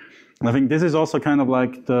view. And I think this is also kind of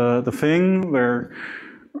like the thing where,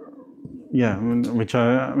 yeah, which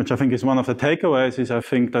I think is one of the takeaways, is I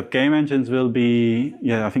think that game engines will be,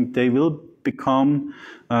 yeah, I think they will become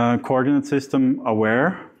coordinate system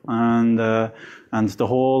aware, and the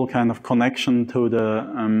whole kind of connection to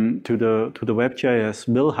the WebGIS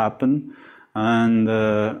will happen, and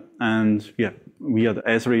yeah, we at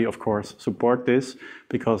Esri, of course, support this,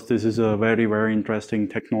 because this is a very, very interesting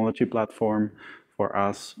technology platform for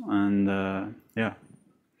us. And yeah,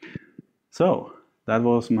 so that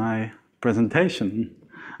was my presentation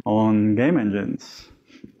on game engines.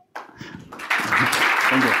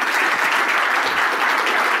 Thank you.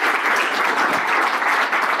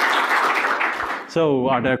 So,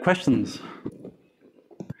 are there questions?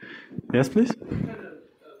 Yes, please?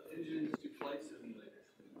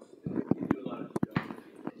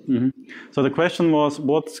 Mm-hmm. So the question was,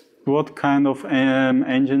 what kind of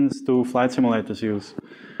engines do flight simulators use?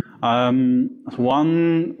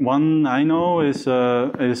 One I know is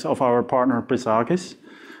of our partner Presagis,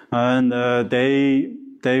 and they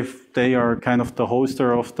are kind of the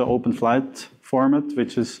hoster of the Open Flight format,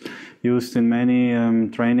 which is used in many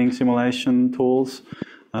training simulation tools.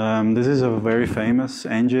 This is a very famous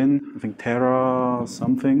engine. I think Terra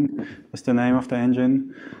something is the name of the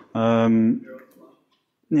engine.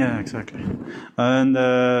 Yeah, exactly. And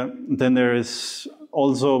then there is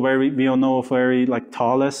also we all know of like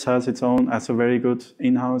Thales has its own as a very good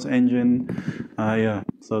in-house engine. Yeah,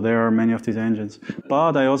 so there are many of these engines.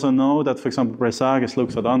 But I also know that, for example, Presagis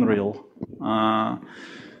looks at Unreal. Yeah.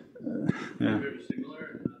 Very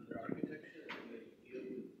similar in their architecture.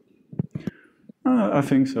 I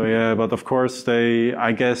think so, yeah. But of course,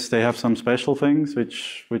 I guess they have some special things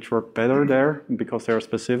which work better there because they are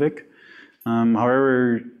specific.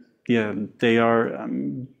 However, yeah, they are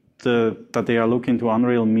that they are looking to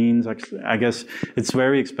Unreal means actually, I guess it's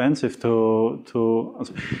very expensive to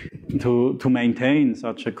maintain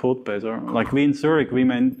such a code base. Or like we in Zurich,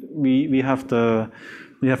 we have the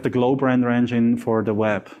Globe Render engine for the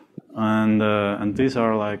web, and these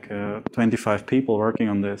are like 25 people working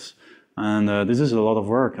on this. And this is a lot of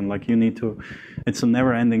work, and like you need to, it's a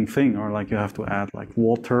never-ending thing, or like you have to add like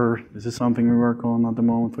water. This is something we work on at the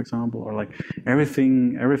moment, for example, or like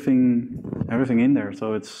everything in there.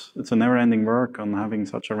 So it's a never-ending work on having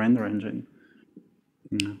such a render engine.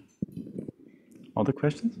 Yeah. Other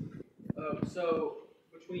questions? So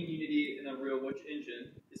between Unity and Unreal, which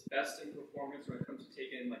engine is best in performance when it comes to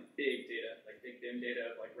taking like big data, like big BIM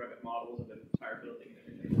data, like Revit models of the entire building and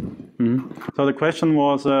everything? Mm-hmm. So the question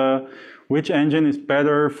was, which engine is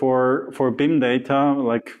better for BIM data,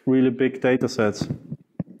 like really big data sets?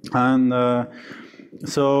 And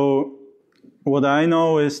so what I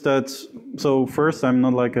know is that, so first I'm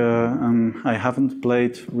not like I haven't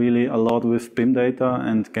played really a lot with BIM data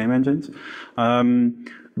and game engines.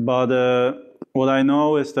 But what I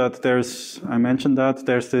know is that I mentioned that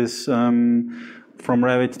there's this from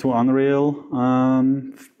Revit to Unreal,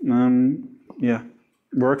 yeah,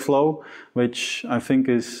 workflow, which I think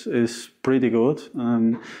is pretty good.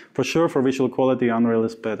 For sure, for visual quality, Unreal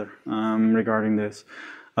is better regarding this.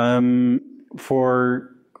 For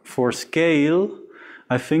scale,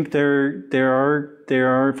 I think there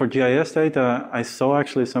are for GIS data. I saw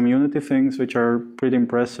actually some Unity things which are pretty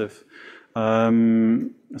impressive.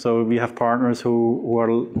 So we have partners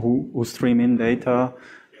who stream in data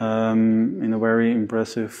in a very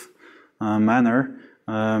impressive manner.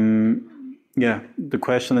 Yeah, the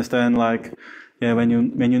question is then like, yeah, when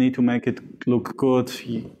you need to make it look good,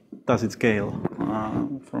 does it scale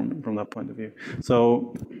from that point of view?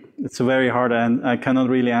 So it's a very hard, and I cannot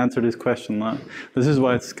really answer this question. This is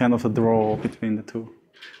why it's kind of a draw between the two.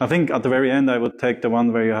 I think at the very end, I would take the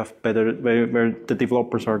one where you have better, where the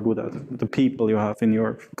developers are good at, the people you have in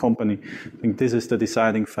your company. I think this is the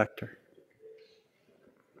deciding factor.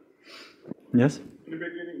 Yes? In the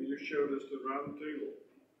beginning, you showed us the round table.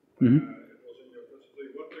 Mm-hmm. It was in your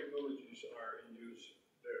presentation. What technologies are in use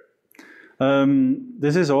there?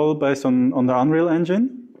 This is all based on the Unreal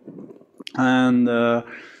Engine. And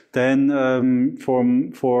then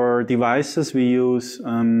for devices, we use,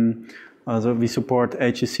 so we support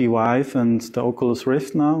HTC Vive and the Oculus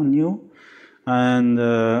Rift now, new. And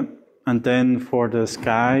then for the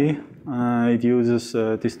Sky, it uses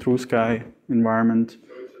this True Sky environment. So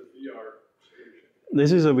it's a VR solution?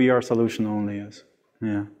 This is a VR solution only, yes.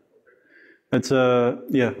 Yeah. It's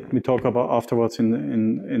yeah, we talk about afterwards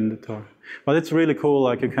in the talk. But it's really cool,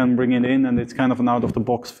 like you can bring it in and it's kind of an out of the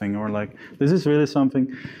box thing, or like, this is really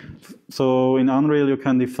something. So in Unreal you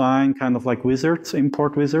can define kind of like wizards,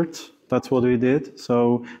 import wizards. That's what we did.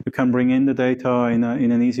 So you can bring in the data in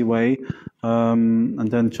an easy way, and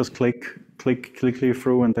then just click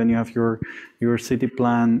through, and then you have your city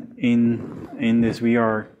plan in this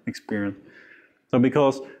VR experience. So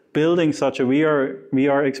because building such a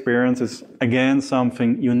VR experience is, again,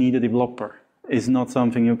 something you need a developer. It's not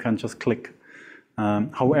something you can just click.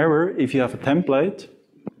 However, if you have a template,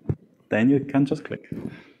 then you can just click.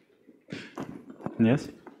 Yes?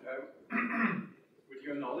 With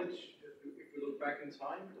your knowledge, if we look back in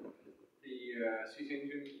time, the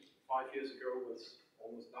CityEngine 5 years ago was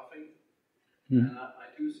almost nothing. Mm. And I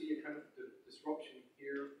do see a kind of disruption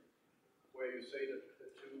here, where you say that the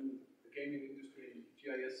gaming industry and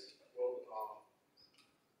GIS world are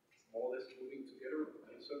more or less moving together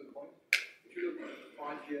at a certain point. If you look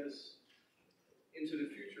 5 years into the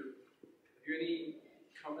future, have you any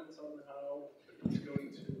comments on what's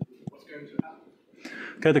going to happen?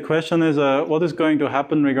 Okay, the question is, what is going to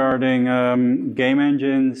happen regarding game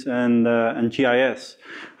engines and GIS?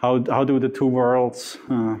 How do the two worlds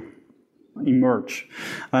emerge?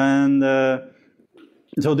 And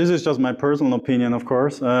so this is just my personal opinion, of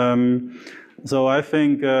course. So I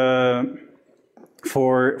think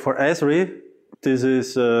for Esri, this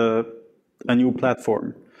is a new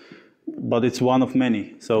platform, but it's one of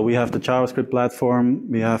many. So we have the JavaScript platform,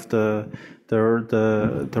 we have the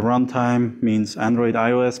runtime, means Android,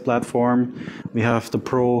 iOS platform. We have the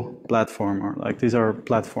Pro platform, or like these are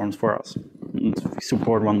platforms for us. We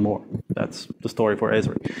support one more. That's the story for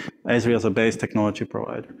Esri. Esri as a base technology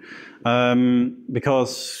provider.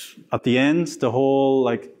 Because at the end, the whole,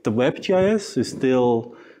 like the WebGIS is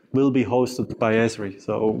still, will be hosted by Esri.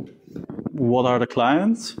 So what are the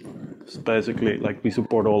clients? It's basically like we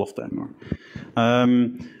support all of them.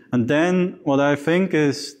 And then what I think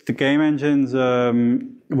is the game engines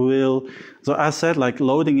will, so as said, like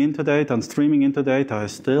loading into data and streaming into data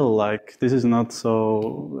is still like, this is not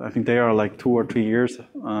so, I think they are like 2 or 3 years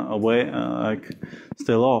away, like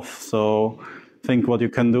still off. So I think what you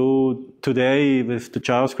can do today with the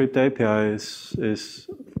JavaScript API is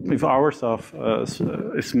with our stuff,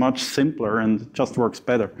 is much simpler and just works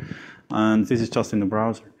better. And this is just in the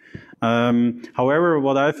browser. However,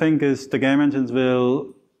 what I think is the game engines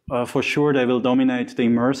will, for sure, they will dominate the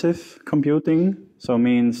immersive computing. So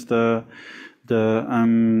means the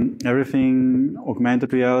everything,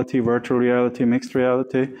 augmented reality, virtual reality, mixed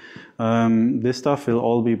reality. This stuff will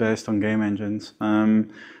all be based on game engines.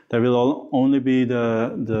 There will only be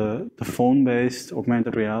the phone-based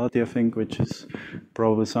augmented reality, I think, which is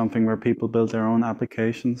probably something where people build their own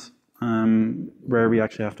applications, where we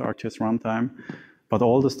actually have the RTS runtime. But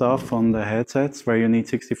all the stuff on the headsets where you need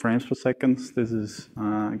 60 frames per second, this is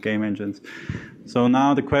game engines. So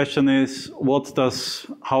now the question is,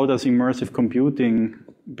 how does immersive computing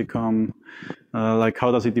become, like how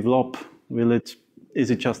does it develop? Is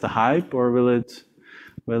it just a hype, or will it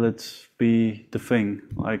be the thing?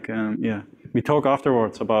 Like, yeah, we talk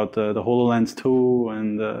afterwards about the HoloLens 2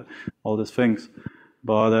 and all these things.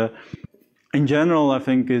 But in general, I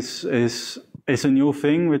think is a new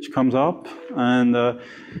thing which comes up, and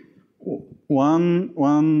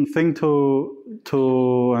one thing to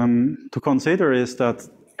consider is that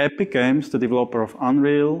Epic Games, the developer of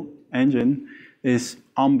Unreal Engine, is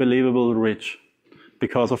unbelievably rich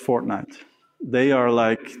because of Fortnite. They are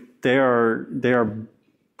like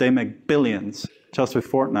they make billions just with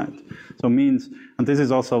Fortnite. So it means, and this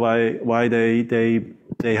is also why they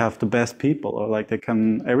have the best people, or like they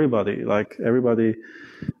can everybody,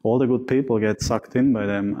 all the good people get sucked in by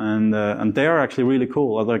them, and they are actually really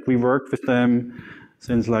cool. Like we worked with them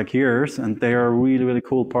since like years, and they are really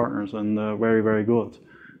cool partners and very good.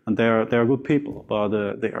 And they are good people, but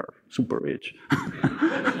they are super rich.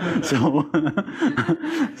 so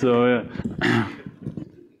yeah.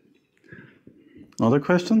 Other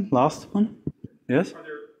question? Last one? Yes? Are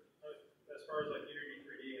there, as far as like Unity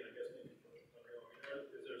 3D and I guess maybe Unreal,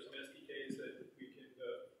 is there some SDKs that we can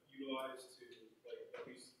utilize to like at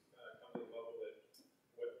least come to the level that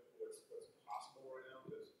what's possible right now?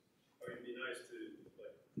 Because I mean, it'd be nice to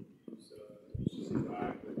like use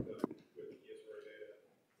EC5 with Esri data.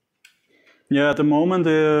 Yeah, at the moment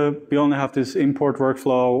we only have this import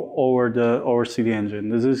workflow over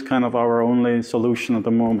CityEngine. This is kind of our only solution at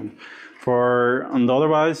the moment. And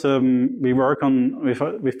otherwise, we work on with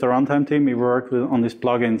the runtime team. We work on these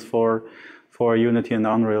plugins for Unity and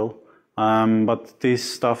Unreal, but this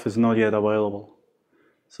stuff is not yet available.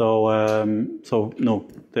 So no,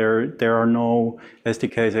 there are no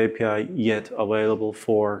SDKs API yet available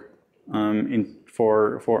for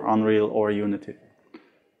Unreal or Unity.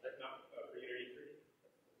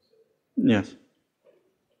 Yes.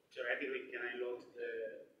 Theoretically, can I load the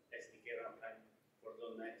SDK runtime for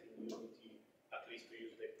 .NET in Unity, at least to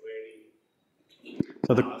use the query?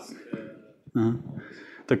 So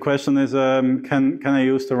the question is, can I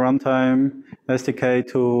use the runtime SDK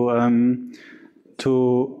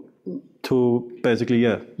to basically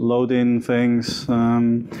load in things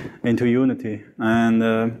into Unity? And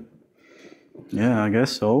yeah, I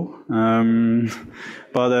guess so.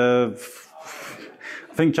 But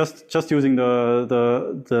I think just using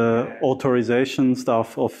the authorization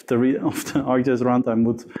stuff of the ArcGIS runtime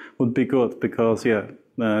would be good, because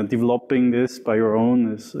developing this by your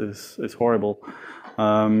own is horrible.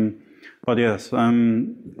 But yes,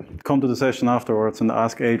 come to the session afterwards and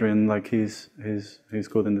ask Adrian. Like he's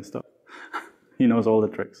good in this stuff. He knows all the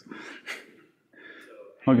tricks.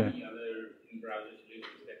 So okay. Any other in-browser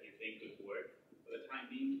solutions that you think could work for the time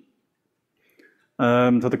being?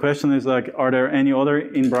 So the question is like, are there any other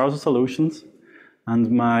in-browser solutions?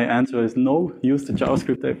 And my answer is no. Use the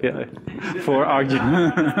JavaScript API for ArcGIS.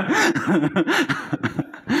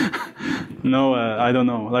 No, I don't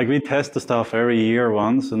know. Like we test the stuff every year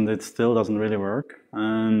once, and it still doesn't really work.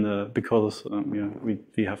 And because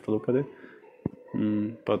we have to look at it.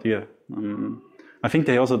 But yeah, I think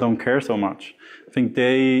they also don't care so much. I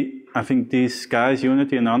think these guys,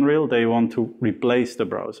 Unity and Unreal, they want to replace the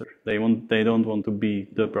browser. They don't want to be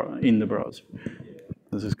in the browser.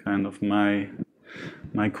 This is kind of my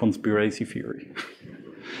conspiracy theory.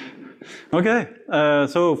 Okay,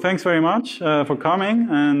 so thanks very much for coming,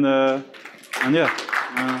 and yeah.